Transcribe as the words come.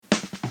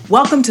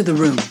Welcome to The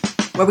Room,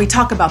 where we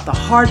talk about the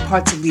hard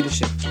parts of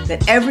leadership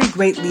that every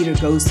great leader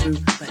goes through,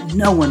 but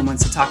no one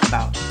wants to talk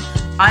about.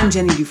 I'm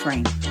Jenny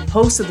Dufresne,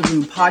 host of The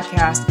Room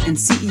podcast and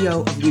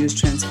CEO of Leaders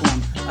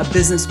Transform, a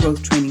business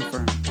growth training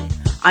firm.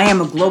 I am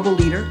a global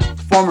leader,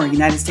 former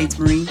United States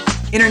Marine,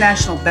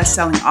 international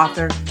best-selling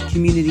author,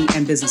 community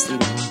and business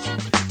leader.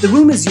 The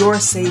Room is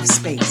your safe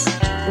space.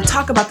 We'll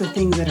talk about the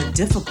things that are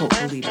difficult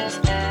for leaders,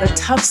 the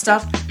tough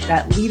stuff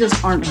that leaders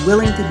aren't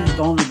willing to be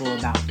vulnerable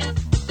about,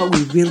 but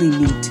we really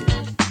need to.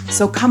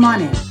 So come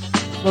on in,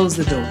 close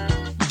the door,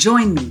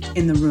 join me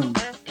in the room.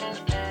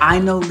 I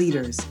know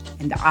leaders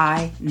and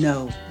I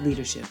know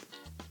leadership.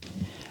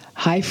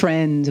 Hi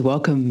friends,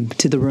 welcome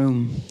to The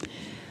Room.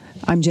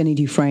 I'm Jenny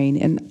Dufresne,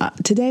 and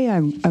today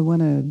I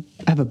want to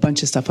have a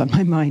bunch of stuff on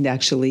my mind,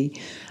 actually.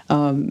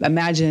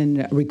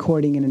 Imagine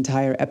recording an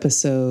entire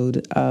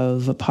episode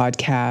of a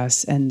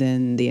podcast and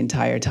then the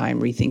entire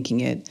time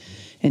rethinking it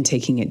and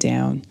taking it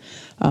down.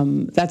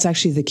 That's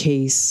actually the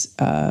case,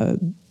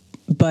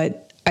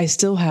 but I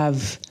still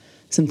have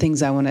some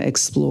things I want to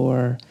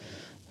explore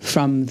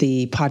from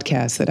the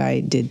podcast that I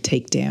did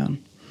take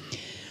down.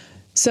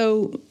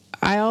 So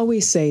I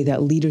always say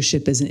that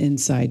leadership is an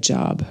inside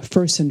job,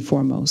 first and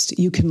foremost.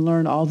 You can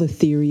learn all the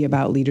theory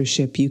about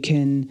leadership. You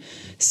can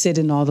sit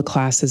in all the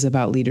classes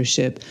about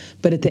leadership.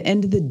 But at the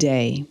end of the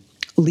day,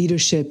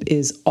 leadership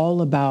is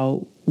all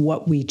about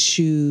what we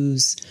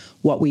choose,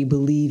 what we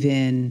believe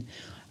in,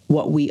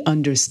 what we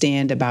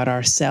understand about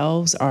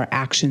ourselves, our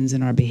actions,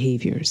 and our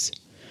behaviors.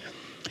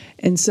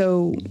 And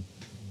so,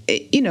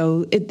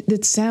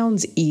 it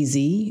sounds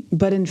easy,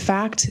 but in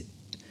fact,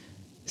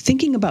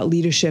 thinking about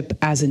leadership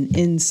as an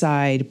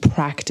inside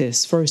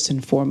practice, first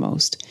and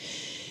foremost,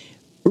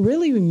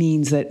 really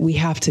means that we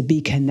have to be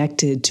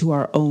connected to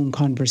our own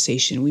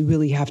conversation. We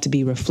really have to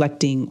be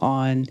reflecting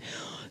on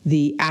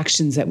the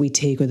actions that we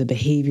take or the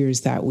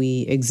behaviors that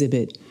we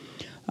exhibit,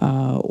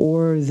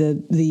 or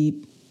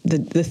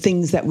the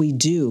things that we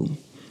do,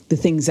 the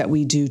things that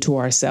we do to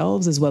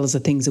ourselves, as well as the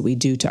things that we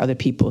do to other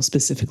people,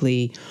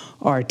 specifically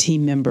our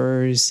team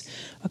members,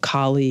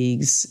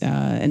 colleagues,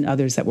 and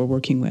others that we're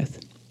working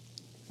with.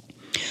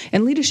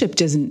 And leadership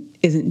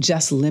isn't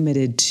just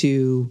limited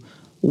to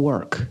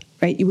work,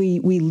 right?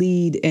 We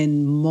lead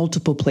in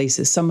multiple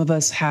places. Some of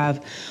us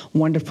have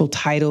wonderful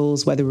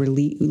titles, whether we're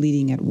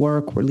leading at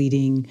work, we're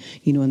leading,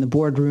 in the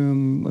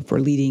boardroom, if we're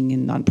leading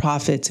in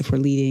nonprofits, if we're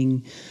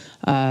leading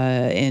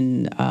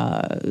in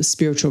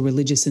spiritual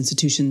religious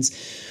institutions.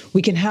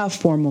 We can have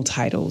formal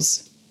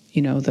titles,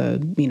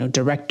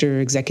 director,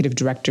 executive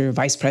director,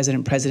 vice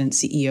president, president,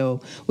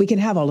 CEO. We can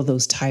have all of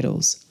those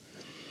titles.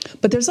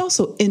 But there's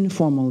also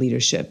informal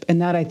leadership, and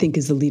that I think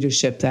is the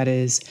leadership that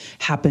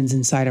happens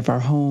inside of our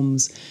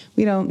homes.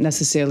 We don't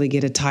necessarily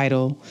get a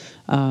title,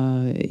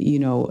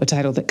 a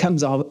title that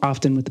comes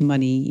often with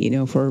money,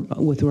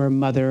 with a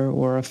mother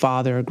or a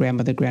father, a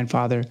grandmother,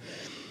 grandfather,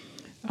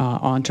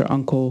 aunt or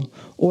uncle,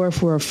 or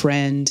if we're a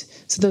friend.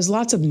 So there's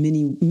lots of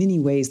many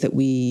ways that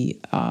we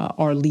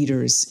are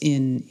leaders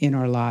in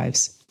our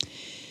lives.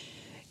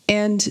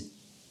 And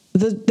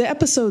the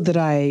episode that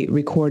I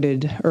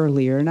recorded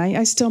earlier, and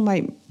I still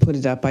might put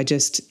it up,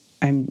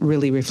 I'm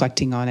really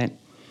reflecting on it,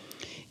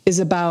 is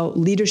about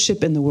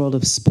leadership in the world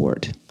of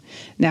sport.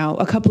 Now,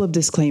 a couple of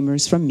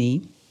disclaimers from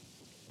me.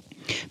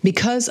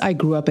 Because I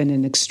grew up in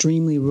an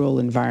extremely rural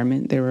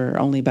environment, there were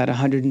only about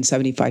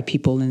 175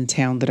 people in the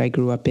town that I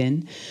grew up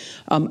in,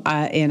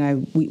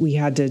 we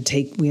had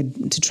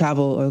to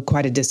travel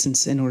quite a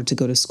distance in order to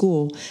go to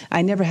school.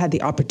 I never had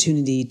the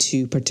opportunity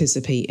to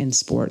participate in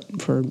sport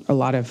for a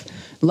lot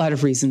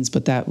of reasons,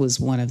 but that was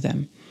one of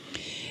them.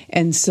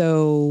 And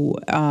so,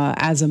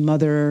 as a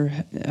mother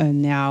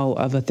now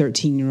of a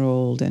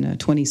 13-year-old and a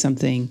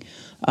 20-something,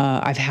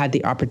 I've had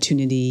the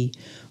opportunity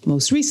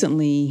most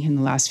recently in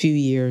the last few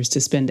years to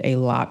spend a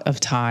lot of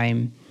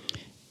time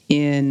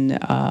in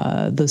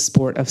the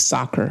sport of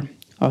soccer,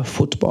 of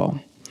football,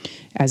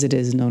 as it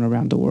is known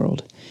around the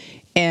world.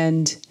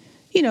 And,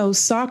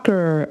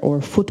 soccer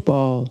or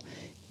football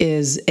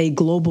is a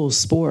global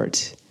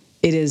sport.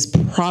 It is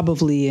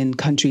probably in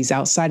countries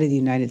outside of the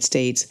United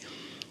States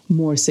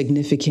more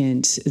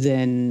significant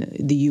than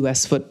the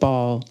U.S.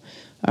 football,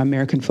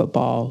 American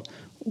football,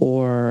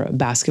 or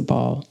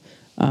basketball.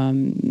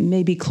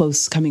 Maybe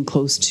coming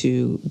close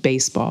to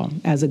baseball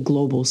as a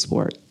global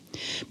sport.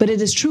 But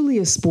it is truly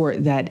a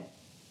sport that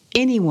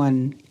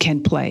anyone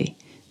can play.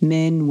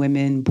 Men,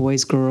 women,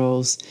 boys,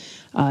 girls.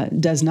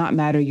 Does not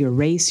matter your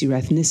race, your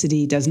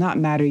ethnicity. Does not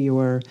matter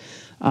your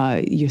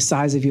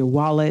size of your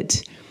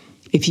wallet.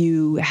 If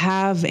you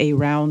have a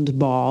round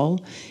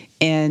ball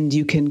and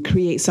you can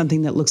create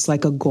something that looks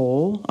like a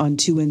goal on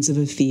two ends of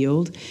a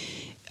field,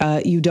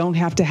 you don't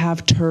have to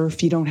have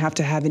turf. You don't have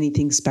to have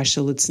anything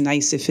special. It's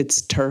nice if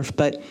it's turf,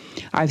 but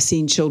I've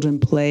seen children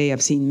play.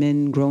 I've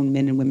seen grown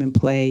men and women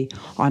play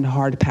on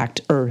hard-packed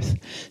earth.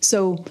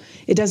 So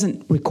it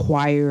doesn't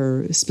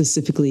require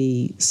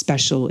specifically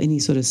any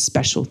sort of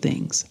special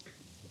things.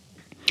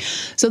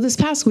 So this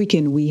past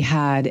weekend, we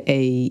had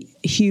a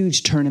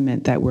huge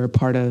tournament that we're a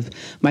part of.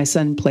 My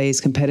son plays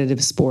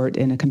competitive sport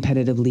in a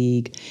competitive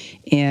league,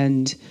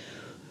 and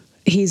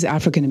he's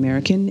African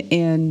American,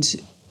 and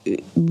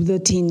the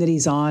team that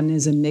he's on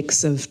is a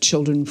mix of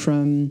children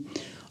from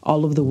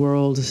all over the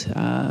world,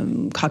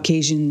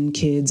 Caucasian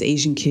kids,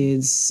 Asian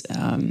kids,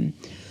 South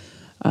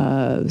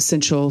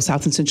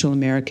and Central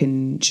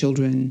American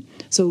children.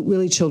 So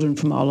really children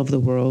from all over the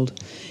world,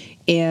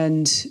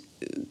 and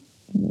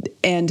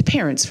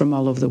parents from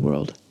all over the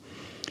world.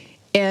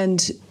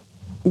 And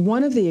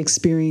one of the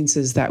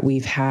experiences that we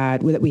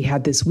had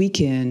this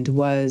weekend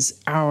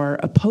was our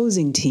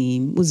opposing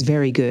team was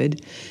very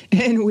good,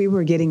 and we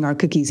were getting our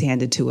cookies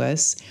handed to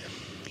us.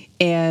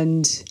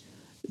 And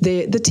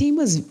the team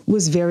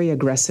was very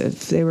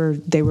aggressive. They were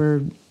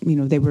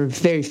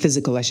very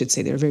physical, I should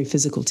say. They were a very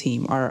physical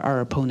team,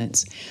 our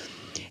opponents.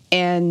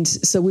 And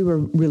so we were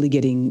really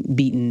getting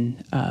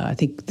beaten. I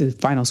think the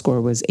final score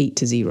was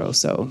 8-0.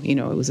 So,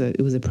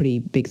 it was a pretty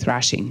big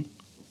thrashing.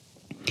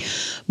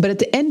 But at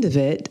the end of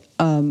it,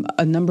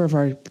 a number of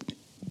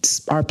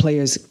our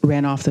players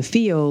ran off the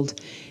field,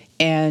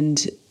 and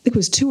I think it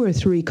was 2 or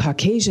 3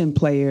 Caucasian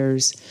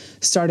players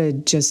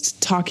started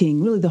just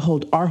talking. Really,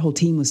 our whole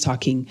team was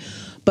talking.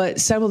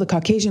 But several of the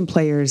Caucasian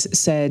players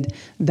said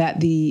that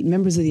the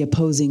members of the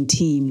opposing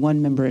team,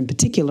 one member in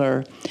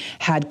particular,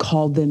 had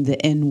called them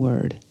the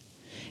N-word.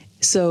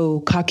 So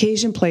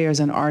Caucasian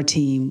players on our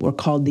team were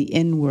called the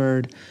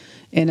N-word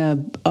in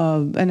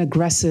an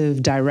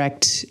aggressive,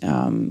 direct,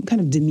 kind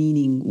of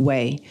demeaning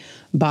way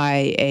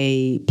by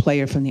a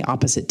player from the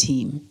opposite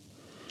team.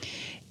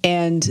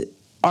 And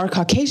our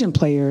Caucasian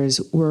players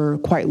were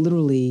quite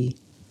literally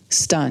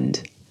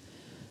stunned.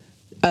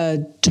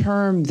 A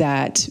term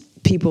that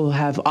people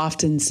have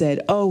often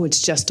said, oh,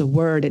 it's just a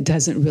word. It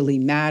doesn't really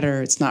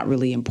matter. It's not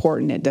really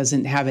important. It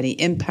doesn't have any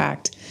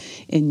impact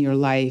in your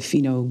life.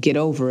 Get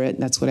over it.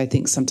 That's what I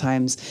think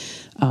sometimes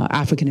the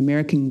African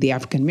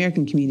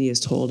American community is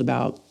told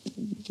about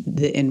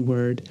the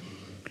N-word.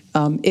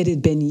 It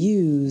had been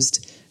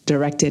used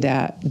directed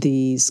at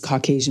these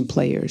Caucasian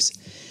players.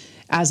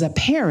 As a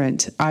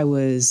parent, I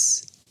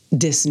was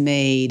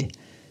dismayed,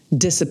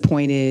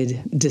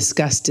 disappointed,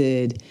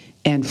 disgusted,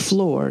 and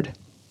floored.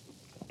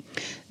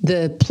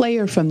 The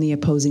player from the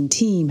opposing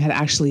team had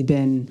actually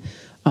been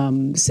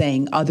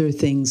saying other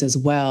things as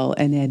well,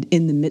 and had,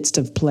 in the midst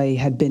of play,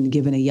 had been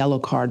given a yellow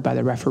card by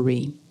the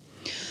referee.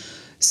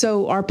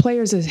 So our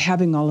players are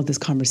having all of this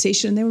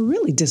conversation, and they were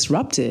really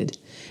disrupted.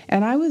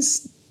 And I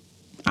was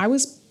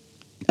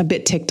a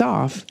bit ticked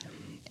off.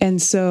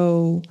 And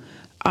so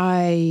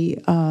I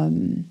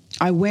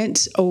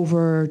went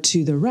over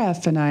to the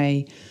ref, and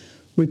I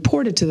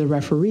reported to the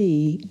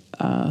referee,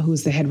 who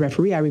was the head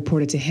referee. I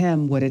reported to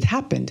him what had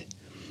happened.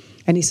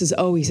 And he says,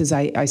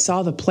 I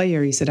saw the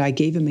player. He said, I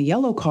gave him a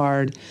yellow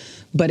card,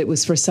 but it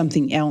was for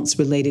something else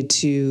related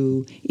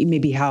to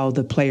maybe how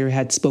the player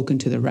had spoken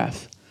to the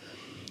ref.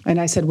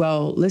 And I said,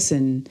 well,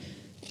 listen,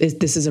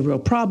 this is a real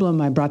problem.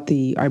 I brought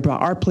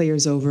our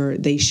players over.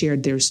 They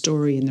shared their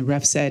story, and the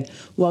ref said,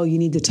 well, you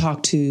need to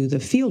talk to the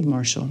field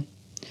marshal.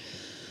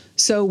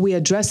 So we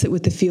addressed it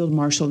with the field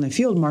marshal, and the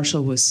field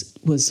marshal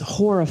was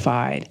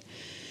horrified.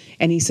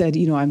 And he said,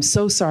 I'm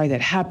so sorry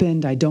that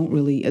happened.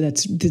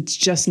 It's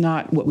just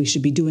not what we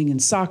should be doing in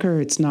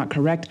soccer. It's not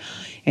correct.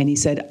 And he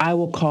said, I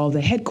will call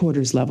the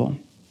headquarters level.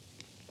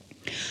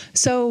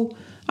 So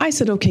I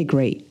said, okay,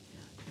 great.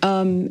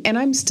 And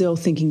I'm still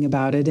thinking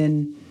about it.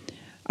 And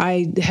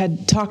I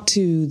had talked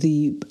to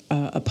the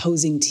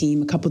opposing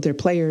team, a couple of their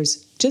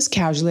players, just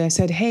casually. I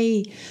said,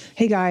 hey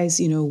guys,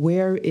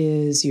 where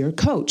is your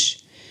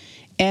coach?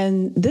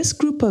 And this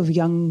group of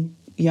young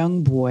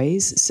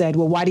boys said,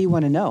 well, why do you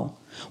want to know?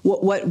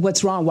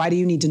 What's wrong? Why do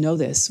you need to know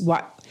this?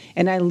 Why?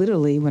 And I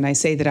literally, when I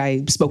say that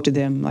I spoke to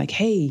them, like,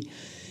 hey,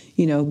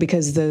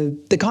 because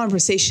the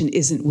conversation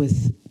isn't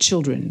with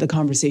children. The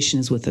conversation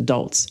is with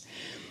adults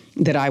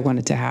that I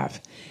wanted to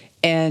have.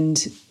 And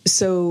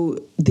so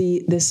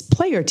this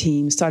player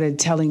team started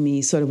telling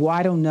me sort of, well,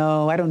 I don't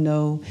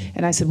know.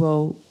 And I said,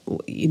 well,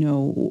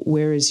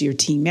 where is your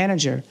team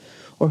manager?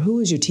 Or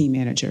who is your team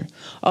manager?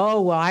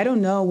 Oh, well, I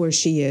don't know where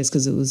she is,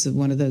 because it was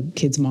one of the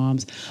kids'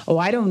 moms. Oh,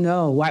 I don't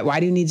know.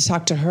 Why do you need to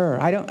talk to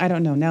her? I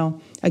don't know.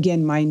 Now,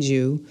 again, mind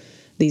you,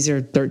 these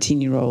are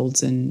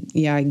 13-year-olds, and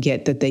yeah, I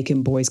get that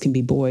boys can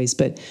be boys,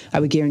 but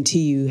I would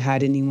guarantee you,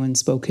 had anyone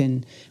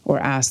spoken or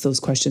asked those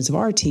questions of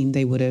our team,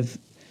 they would have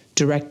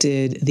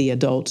directed the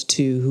adult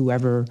to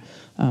whoever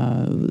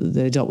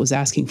the adult was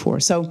asking for.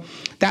 So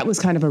that was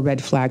kind of a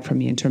red flag for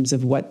me in terms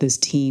of what this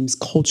team's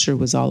culture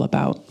was all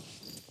about.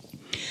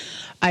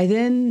 I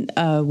then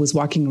was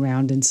walking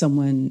around, and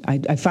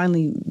I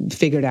finally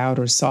figured out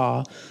or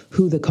saw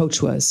who the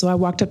coach was. So I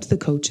walked up to the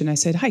coach and I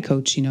said, hi,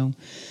 coach,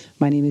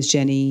 my name is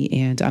Jenny,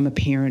 and I'm a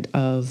parent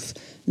of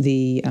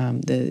the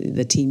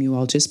team you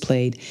all just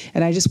played.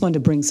 And I just wanted to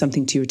bring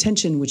something to your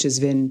attention, which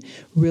has been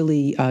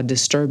really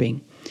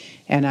disturbing.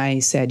 And I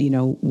said,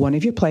 one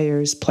of your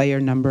players, player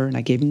number, and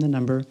I gave him the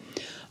number,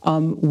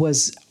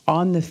 was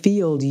on the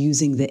field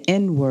using the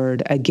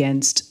N-word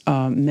against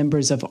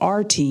members of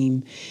our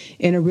team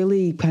in a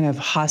really kind of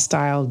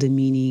hostile,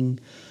 demeaning,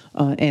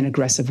 and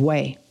aggressive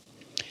way.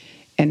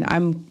 And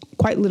I'm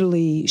quite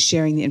literally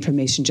sharing the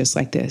information just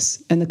like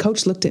this. And the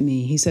coach looked at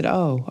me. He said,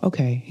 "Oh,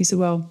 okay." He said,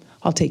 "Well,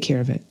 I'll take care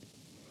of it."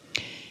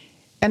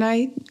 And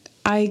I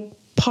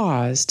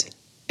paused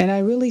and I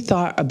really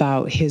thought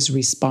about his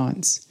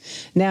response.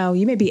 Now,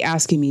 you may be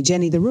asking me,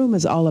 "Jenny, the room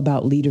is all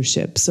about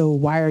leadership. So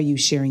why are you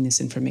sharing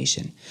this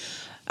information?"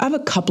 I have a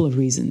couple of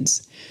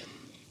reasons.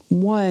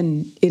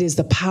 One, it is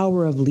the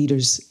power of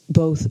leaders,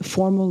 both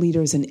formal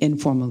leaders and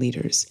informal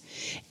leaders.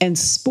 And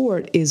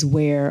sport is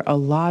where a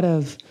lot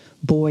of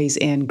boys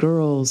and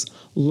girls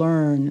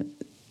learn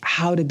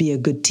how to be a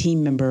good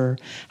team member,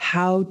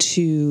 how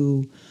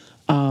to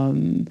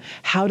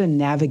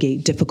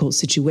navigate difficult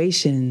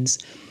situations,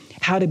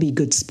 how to be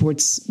good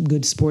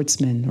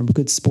sportsmen or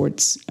good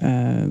sports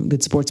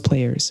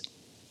players.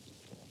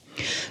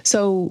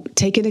 So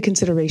take into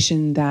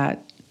consideration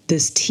that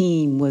this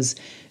team was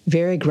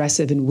very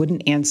aggressive and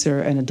wouldn't answer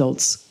an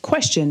adult's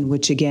question,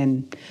 which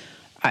again,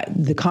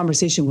 the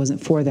conversation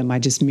wasn't for them. I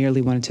just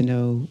merely wanted to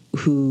know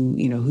who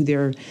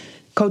their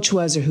coach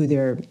was or who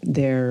their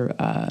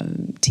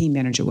team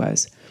manager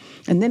was.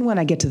 And then when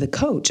I get to the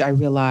coach, I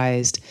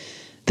realized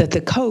that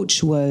the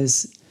coach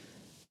was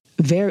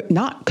very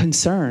not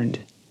concerned.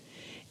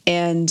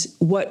 And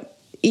what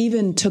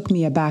even took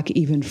me aback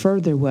even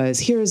further was,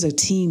 here's a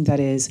team that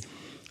is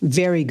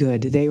very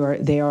good. They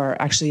are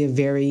actually a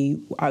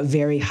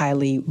very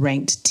highly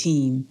ranked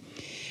team.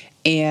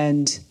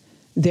 And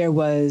there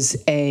was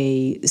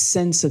a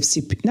sense of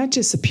not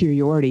just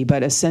superiority,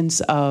 but a sense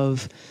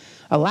of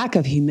a lack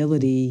of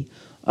humility,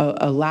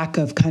 a lack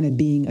of kind of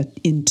being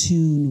in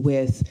tune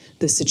with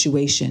the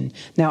situation.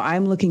 Now,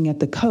 I'm looking at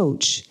the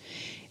coach,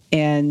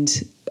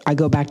 and I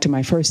go back to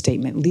my first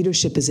statement.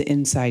 Leadership is an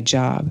inside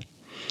job.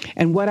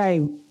 And what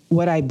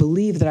I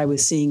believe that I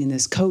was seeing in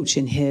this coach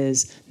in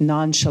his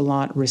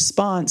nonchalant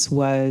response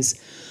was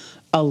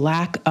a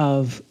lack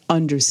of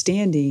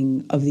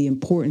understanding of the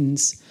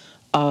importance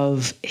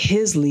of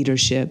his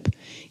leadership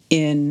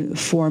in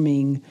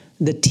forming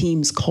the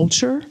team's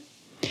culture,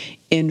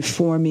 in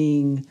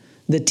forming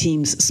the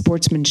team's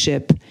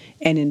sportsmanship,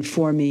 and in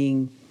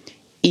forming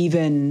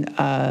even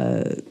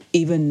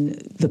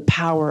the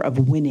power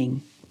of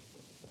winning.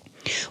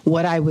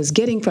 What I was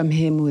getting from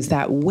him was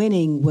that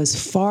winning was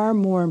far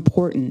more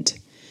important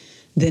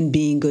than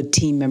being good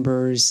team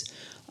members,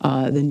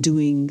 than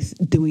doing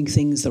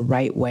things the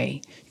right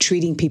way,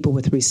 treating people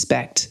with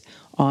respect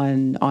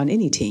on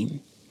any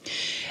team.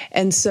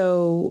 And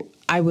so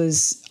I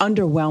was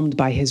underwhelmed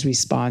by his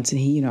response,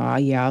 and he,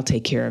 I'll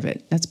take care of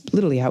it. That's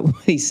literally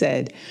what he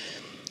said.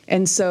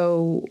 And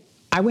so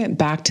I went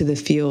back to the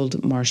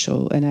field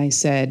marshal and I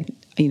said,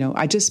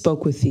 I just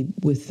spoke with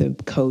the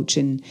coach,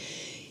 and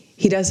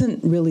he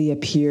doesn't really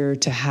appear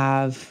to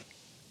have,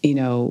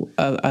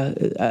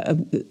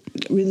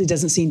 really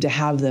doesn't seem to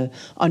have the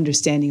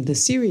understanding of the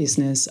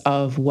seriousness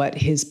of what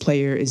his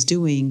player is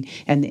doing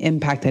and the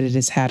impact that it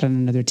has had on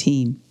another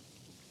team.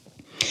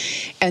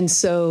 And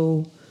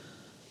so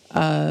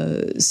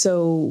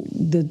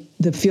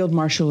the field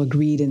marshal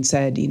agreed and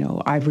said,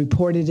 I've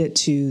reported it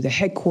to the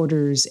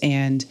headquarters,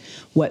 and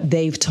what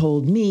they've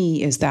told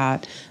me is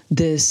that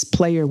this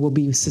player will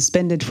be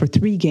suspended for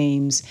 3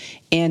 games,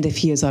 and if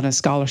he is on a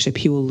scholarship,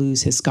 he will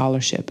lose his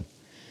scholarship.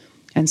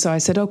 And so I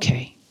said,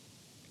 okay.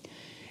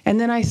 And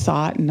then I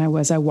thought, and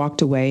as I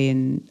walked away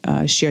and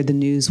shared the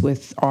news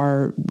with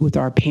our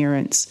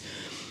parents,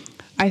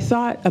 I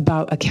thought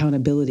about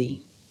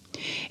accountability.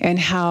 And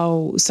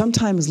how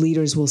sometimes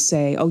leaders will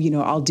say,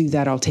 I'll do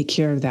that, I'll take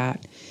care of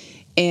that.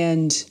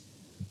 And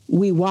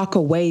we walk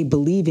away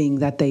believing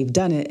that they've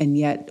done it, and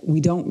yet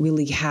we don't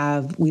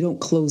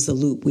close the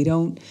loop. We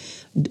don't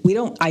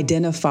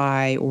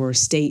identify or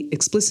state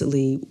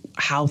explicitly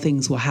how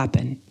things will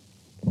happen.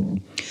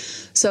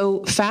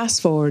 So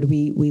fast forward,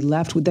 we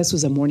left. This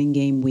was a morning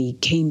game. We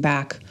came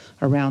back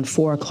around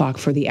 4:00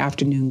 for the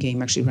afternoon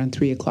game, actually around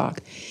 3:00.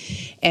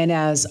 And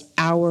as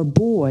our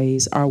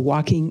boys are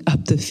walking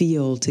up the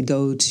field to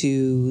go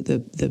to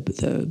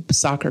the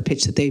soccer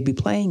pitch that they'd be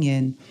playing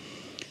in,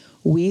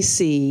 we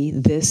see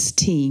this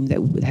team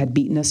that had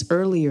beaten us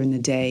earlier in the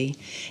day,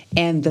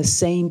 and the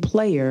same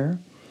player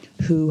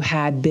who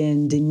had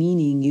been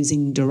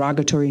using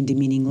derogatory and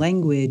demeaning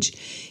language,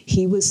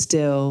 he was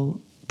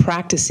still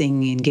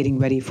practicing and getting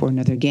ready for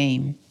another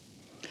game.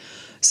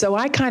 So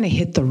I kind of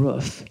hit the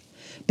roof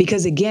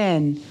because,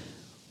 again,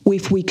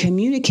 if we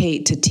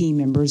communicate to team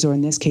members, or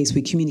in this case,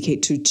 we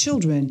communicate to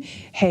children,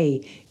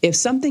 hey, if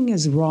something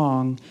is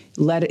wrong,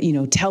 let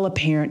it, tell a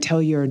parent,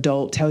 tell your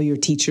adult, tell your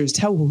teachers,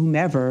 tell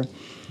whomever,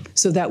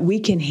 so that we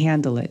can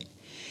handle it.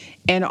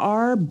 And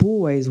our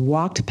boys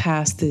walked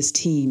past this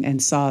team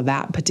and saw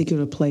that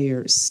particular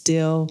player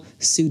still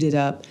suited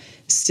up,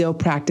 still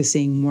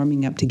practicing,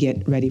 warming up to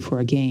get ready for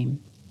a game.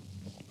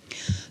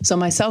 So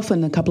myself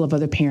and a couple of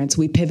other parents,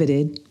 we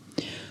pivoted.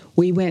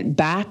 We went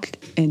back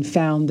and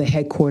found the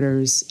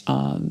headquarters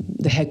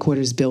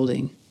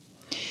building.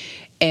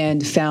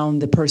 and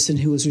found the person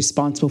who was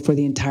responsible for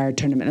the entire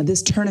tournament. Now,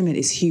 this tournament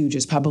is huge.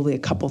 There's probably a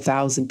couple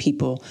thousand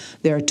people.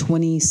 There are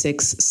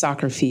 26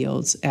 soccer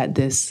fields at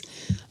this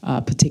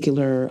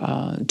particular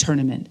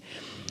tournament.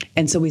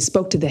 And so we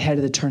spoke to the head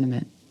of the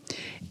tournament,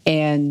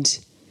 and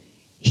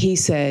he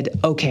said,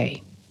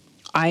 okay,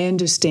 I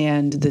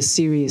understand the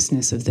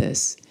seriousness of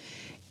this.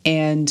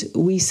 And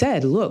we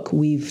said, look,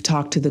 we've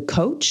talked to the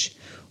coach,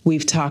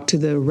 we've talked to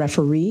the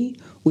referee,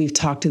 we've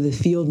talked to the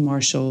field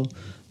marshal,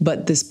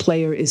 but this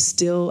player is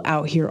still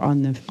out here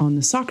on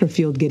the soccer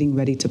field getting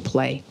ready to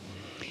play.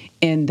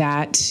 And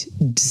that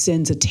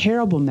sends a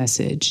terrible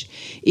message.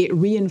 It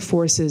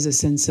reinforces a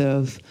sense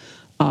of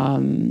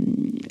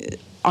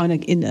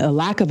in a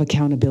lack of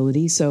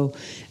accountability. So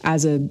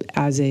as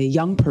a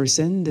young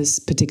person, this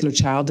particular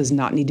child does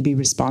not need to be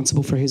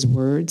responsible for his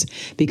words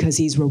because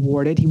he's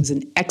rewarded. He was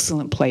an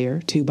excellent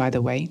player too, by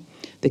the way,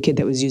 the kid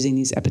that was using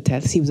these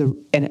epithets. He was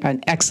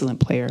an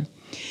excellent player.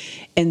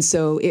 And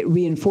so it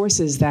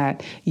reinforces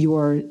that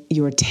your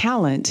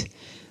talent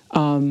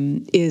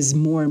is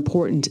more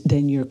important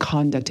than your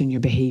conduct and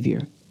your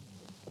behavior.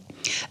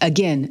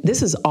 Again,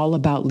 this is all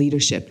about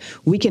leadership.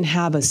 We can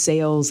have a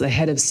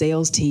head of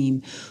sales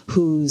team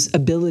whose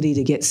ability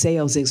to get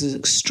sales is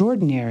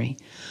extraordinary,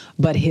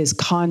 but his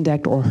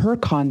conduct or her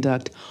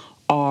conduct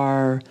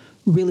are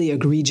really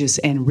egregious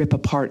and rip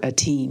apart a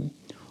team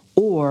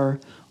or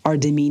are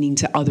demeaning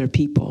to other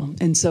people.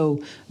 And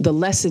so the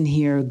lesson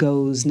here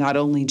goes not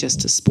only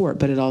just to sport,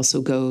 but it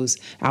also goes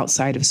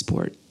outside of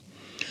sport.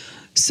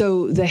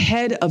 So the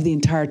head of the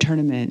entire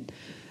tournament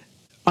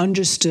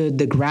understood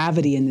the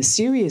gravity and the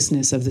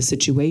seriousness of the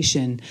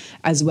situation,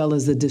 as well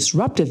as the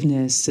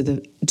disruptiveness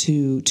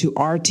to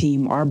our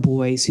team, our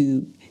boys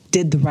who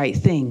did the right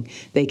thing.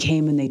 They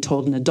came and they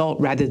told an adult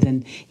rather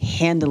than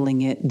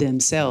handling it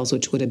themselves,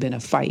 which would have been a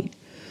fight.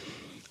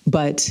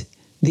 But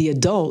the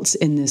adults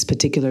in this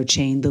particular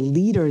chain, the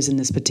leaders in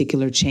this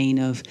particular chain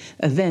of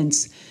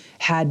events,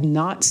 had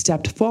not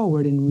stepped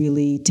forward and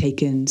really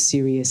taken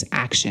serious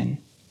action.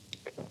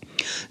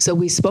 So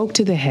we spoke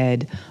to the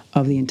head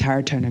of the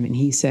entire tournament.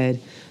 He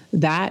said,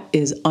 that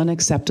is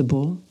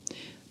unacceptable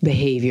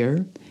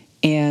behavior.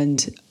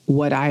 And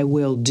what I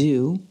will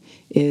do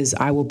is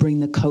I will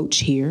bring the coach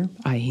here.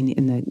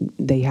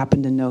 He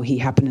happened to know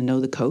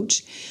the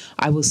coach.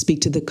 I will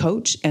speak to the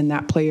coach, and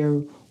that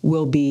player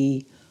will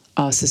be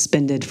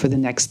suspended for the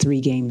next 3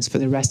 games, for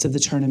the rest of the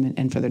tournament,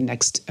 and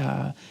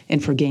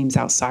for games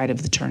outside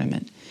of the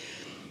tournament.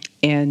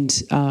 And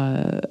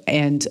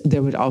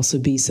there would also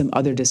be some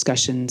other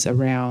discussions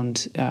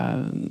around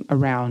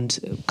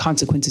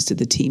consequences to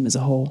the team as a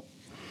whole.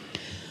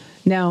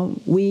 Now,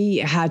 we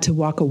had to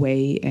walk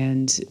away,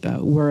 and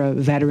we're a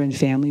veteran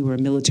family. We're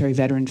a military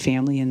veteran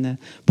family, and the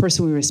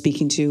person we were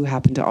speaking to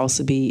happened to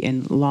also be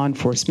in law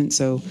enforcement,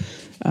 so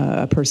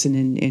a person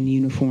in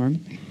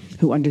uniform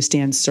who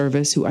understands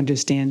service, who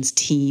understands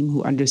team,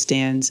 who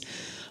understands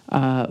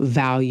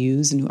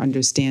values, and who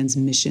understands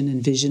mission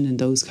and vision and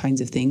those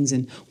kinds of things,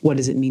 and what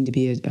does it mean to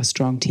be a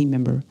strong team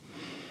member.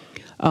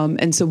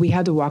 And so we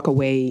had to walk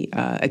away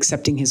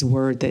accepting his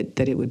word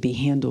that it would be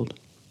handled.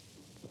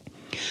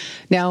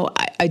 Now,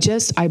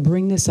 I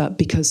bring this up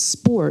because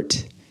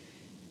sport,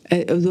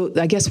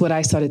 I guess what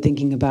I started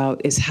thinking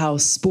about is how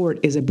sport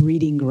is a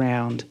breeding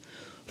ground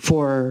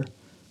for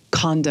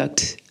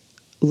conduct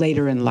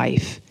later in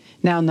life.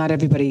 Now, not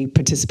everybody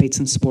participates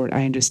in sport.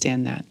 I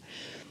understand that.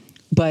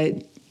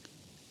 But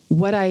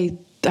what I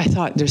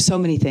thought, there's so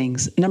many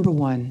things. Number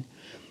one,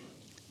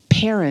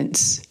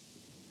 parents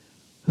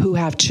who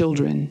have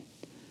children,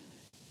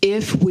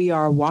 if we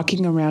are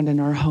walking around in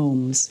our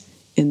homes,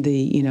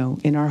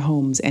 in our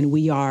homes, and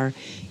we are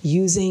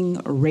using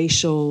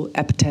racial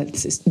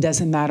epithets, it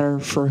doesn't matter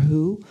for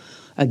who,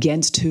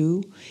 against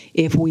who,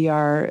 if we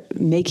are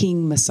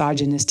making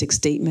misogynistic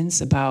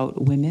statements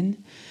about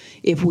women,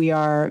 if we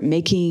are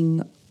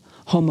making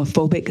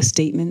homophobic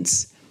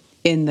statements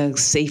in the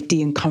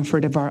safety and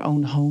comfort of our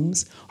own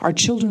homes, our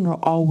children are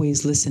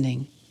always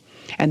listening.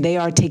 And they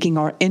are taking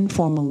our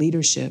informal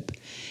leadership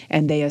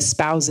and they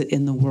espouse it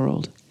in the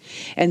world.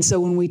 And so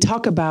when we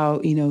talk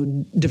about,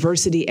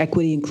 diversity,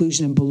 equity,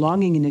 inclusion, and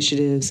belonging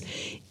initiatives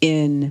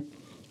in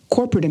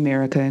corporate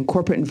America and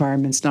corporate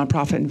environments,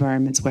 nonprofit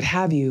environments, what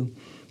have you,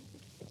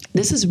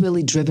 this has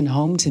really driven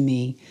home to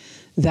me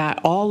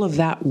that all of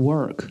that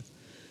work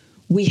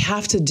we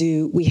have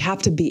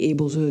to be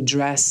able to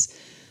address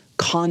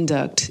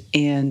conduct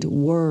and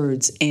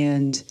words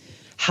and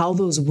how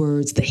those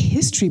words, the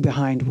history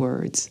behind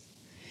words.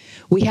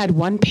 We had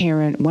one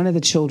parent, one of the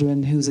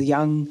children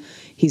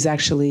he's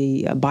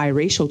actually a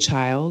biracial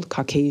child,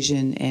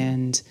 Caucasian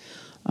and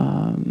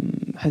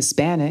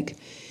Hispanic.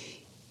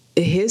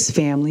 His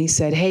family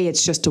said, hey,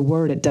 it's just a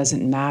word, it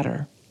doesn't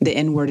matter. The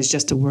N-word is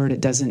just a word,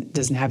 it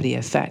doesn't have any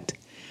effect.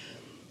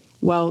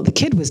 Well, the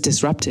kid was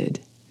disrupted.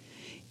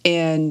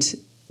 And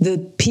the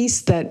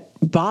piece that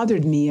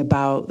bothered me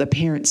about the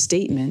parent's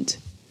statement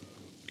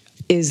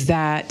is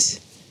that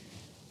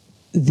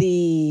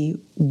the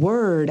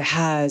word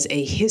has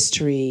a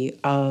history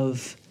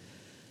of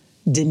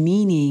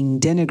demeaning,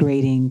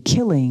 denigrating,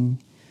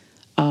 killing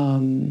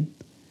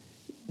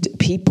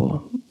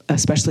people,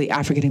 especially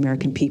African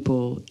American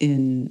people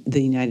in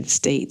the United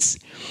States.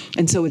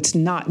 And so it's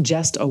not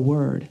just a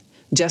word.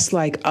 Just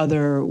like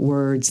other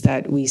words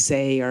that we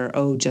say are,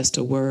 oh, just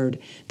a word,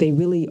 they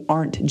really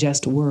aren't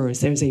just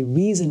words. There's a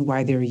reason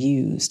why they're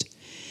used.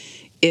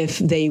 If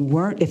they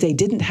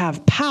didn't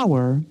have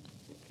power,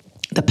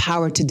 the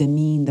power to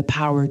demean, the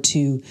power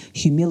to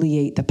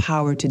humiliate, the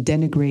power to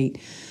denigrate,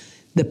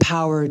 the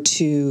power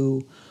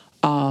to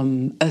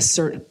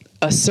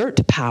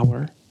assert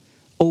power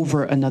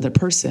over another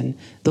person,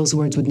 those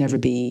words would never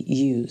be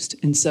used.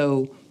 And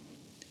so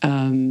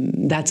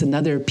that's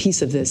another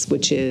piece of this,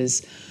 which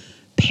is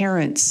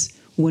parents,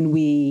 when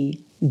we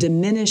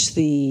diminish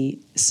the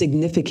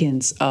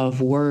significance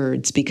of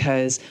words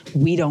because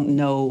we don't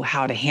know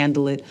how to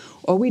handle it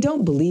or we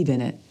don't believe in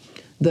it.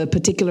 The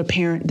particular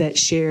parent that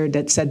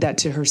said that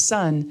to her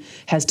son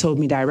has told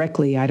me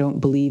directly, I don't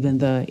believe in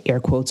the, air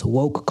quotes,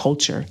 woke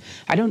culture.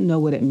 I don't know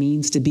what it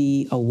means to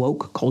be a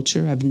woke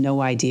culture. I have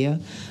no idea.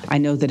 I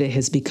know that it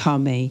has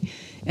become a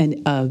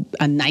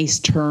nice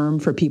term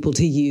for people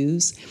to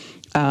use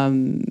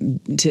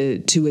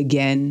to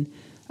again,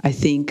 I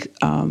think,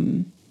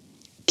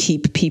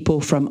 keep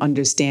people from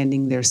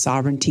understanding their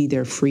sovereignty,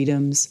 their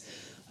freedoms.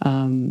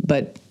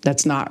 But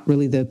that's not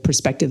really the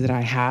perspective that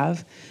I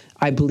have.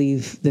 I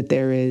believe that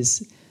there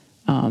is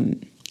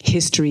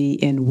history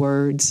in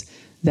words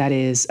that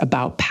is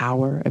about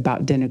power,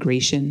 about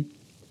denigration.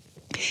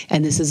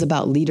 And this is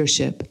about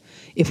leadership.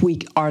 If we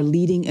are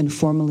leading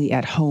informally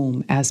at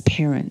home as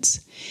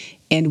parents,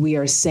 and we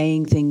are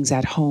saying things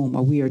at home,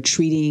 or we are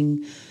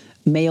treating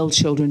male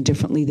children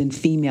differently than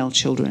female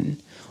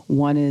children,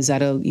 one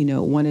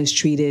is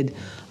treated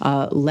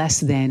less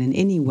than in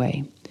any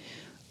way.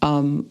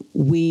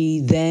 We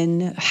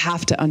then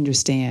have to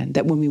understand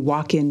that when we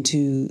walk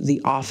into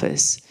the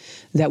office,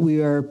 that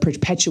we are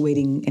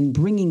perpetuating and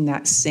bringing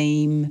that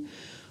same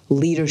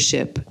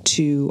leadership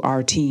to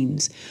our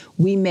teams.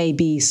 We may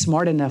be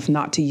smart enough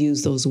not to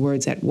use those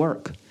words at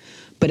work,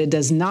 but it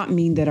does not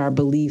mean that our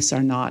beliefs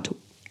are not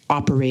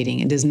operating.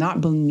 It does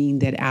not mean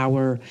that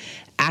our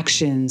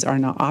actions are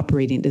not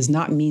operating. It does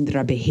not mean that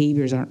our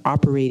behaviors aren't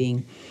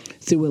operating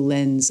through a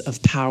lens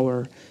of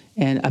power,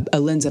 and a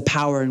lens of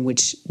power in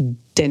which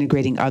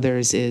denigrating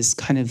others is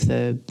kind of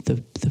the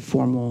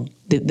formal,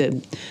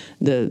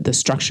 the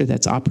structure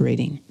that's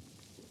operating.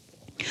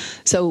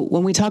 So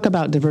when we talk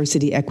about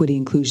diversity, equity,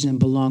 inclusion, and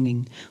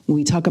belonging, when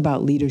we talk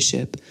about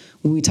leadership,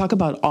 when we talk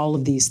about all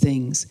of these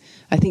things,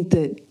 I think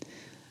that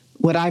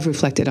what I've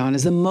reflected on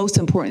is the most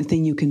important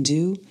thing you can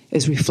do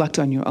is reflect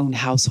on your own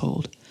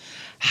household.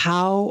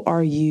 How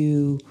are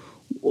you,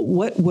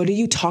 what are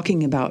you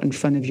talking about in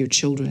front of your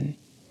children?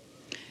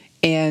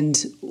 And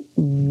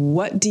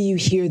what do you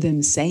hear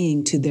them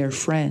saying to their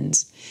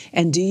friends?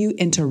 And do you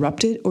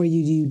interrupt it, or do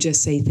you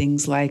just say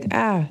things like,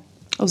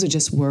 those are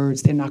just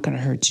words, they're not going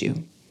to hurt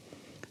you?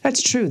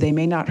 That's true. They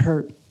may not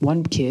hurt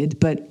one kid,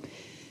 but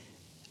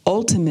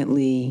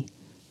ultimately,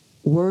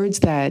 words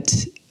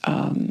that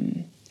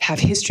have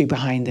history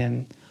behind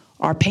them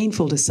are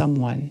painful to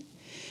someone.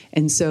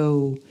 And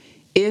so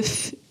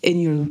if in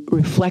your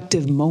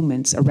reflective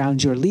moments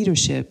around your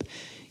leadership,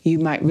 you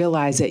might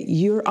realize that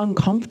you're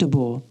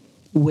uncomfortable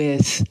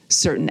with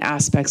certain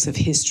aspects of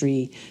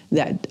history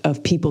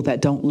of people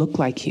that don't look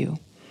like you.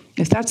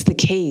 If that's the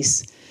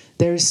case,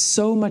 there's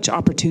so much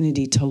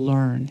opportunity to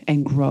learn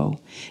and grow.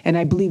 And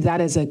I believe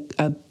that is a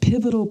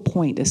pivotal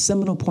point, a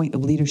seminal point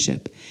of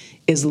leadership,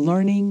 is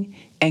learning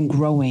and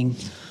growing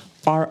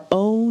our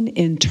own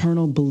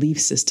internal belief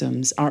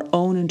systems, our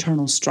own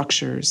internal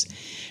structures,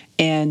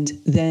 and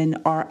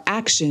then our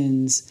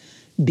actions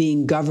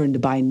being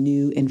governed by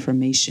new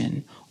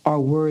information, our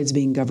words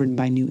being governed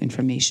by new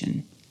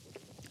information.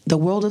 The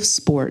world of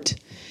sport,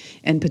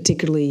 and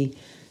particularly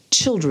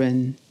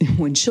children,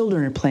 when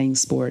children are playing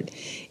sport,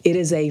 it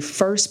is a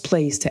first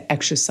place to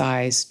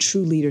exercise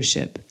true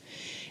leadership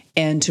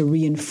and to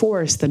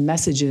reinforce the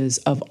messages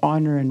of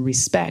honor and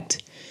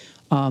respect.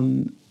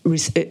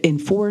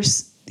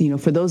 Enforce,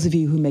 for those of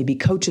you who may be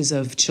coaches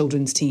of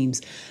children's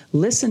teams,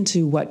 listen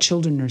to what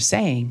children are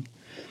saying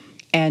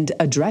and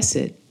address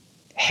it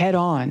head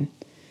on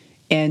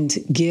and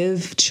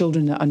give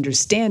children an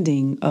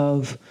understanding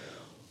of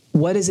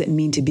what does it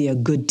mean to be a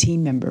good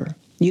team member.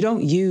 You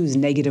don't use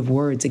negative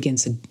words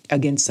against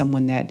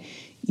someone that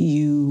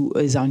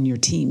is on your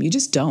team. You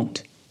just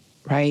don't,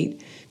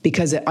 right?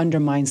 Because it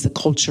undermines the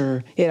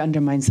culture, it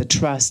undermines the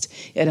trust,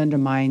 it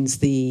undermines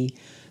the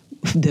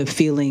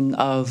feeling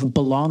of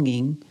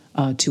belonging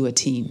to a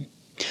team.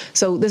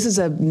 So this is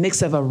a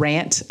mix of a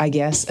rant, I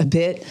guess, a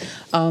bit,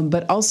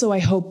 but also I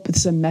hope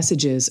some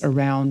messages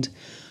around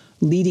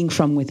leading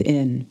from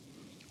within.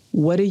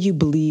 What do you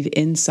believe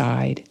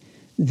inside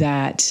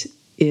that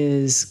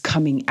is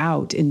coming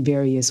out in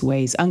various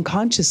ways,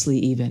 unconsciously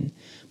even?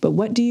 But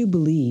what do you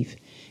believe?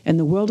 And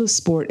the world of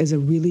sport is a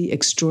really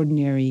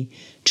extraordinary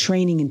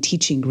training and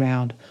teaching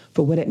ground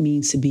for what it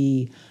means to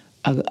be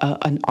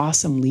an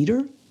awesome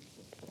leader,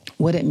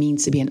 what it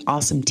means to be an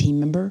awesome team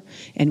member,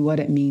 and what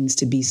it means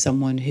to be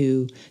someone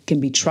who can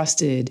be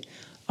trusted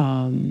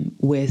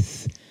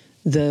with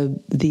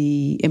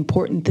the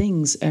important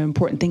things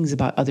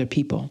about other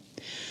people.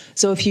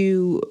 So if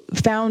you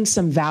found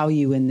some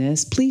value in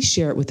this, please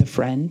share it with a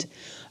friend,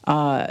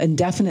 and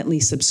definitely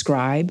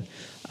subscribe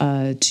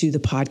to the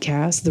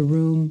podcast. The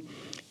Room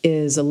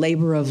is a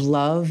labor of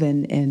love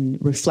and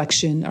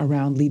reflection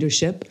around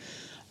leadership.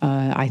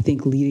 I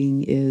think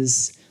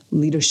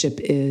leadership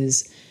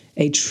is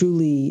a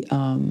truly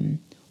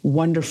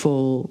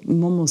wonderful,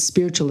 almost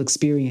spiritual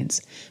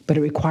experience, but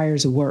it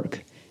requires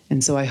work.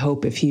 And so I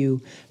hope if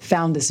you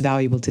found this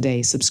valuable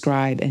today,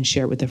 subscribe and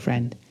share it with a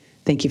friend.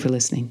 Thank you for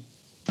listening.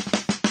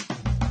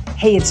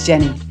 Hey, it's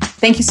Jenny.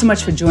 Thank you so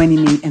much for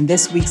joining me in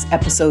this week's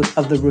episode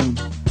of The Room,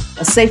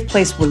 a safe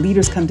place where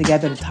leaders come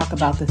together to talk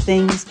about the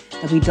things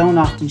that we don't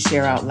often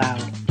share out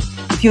loud.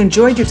 If you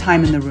enjoyed your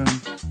time in The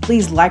Room,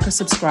 please like or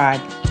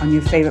subscribe on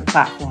your favorite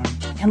platform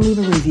and leave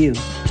a review.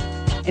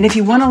 And if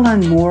you want to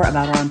learn more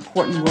about our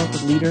important work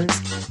with leaders,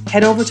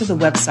 head over to the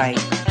website,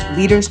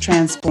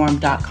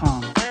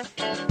 leaderstransform.com.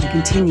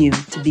 Continue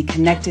to be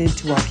connected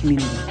to our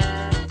community.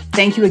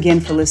 Thank you again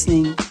for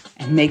listening,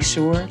 and make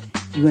sure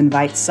you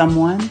invite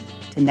someone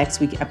to next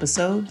week's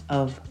episode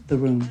of The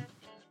Room.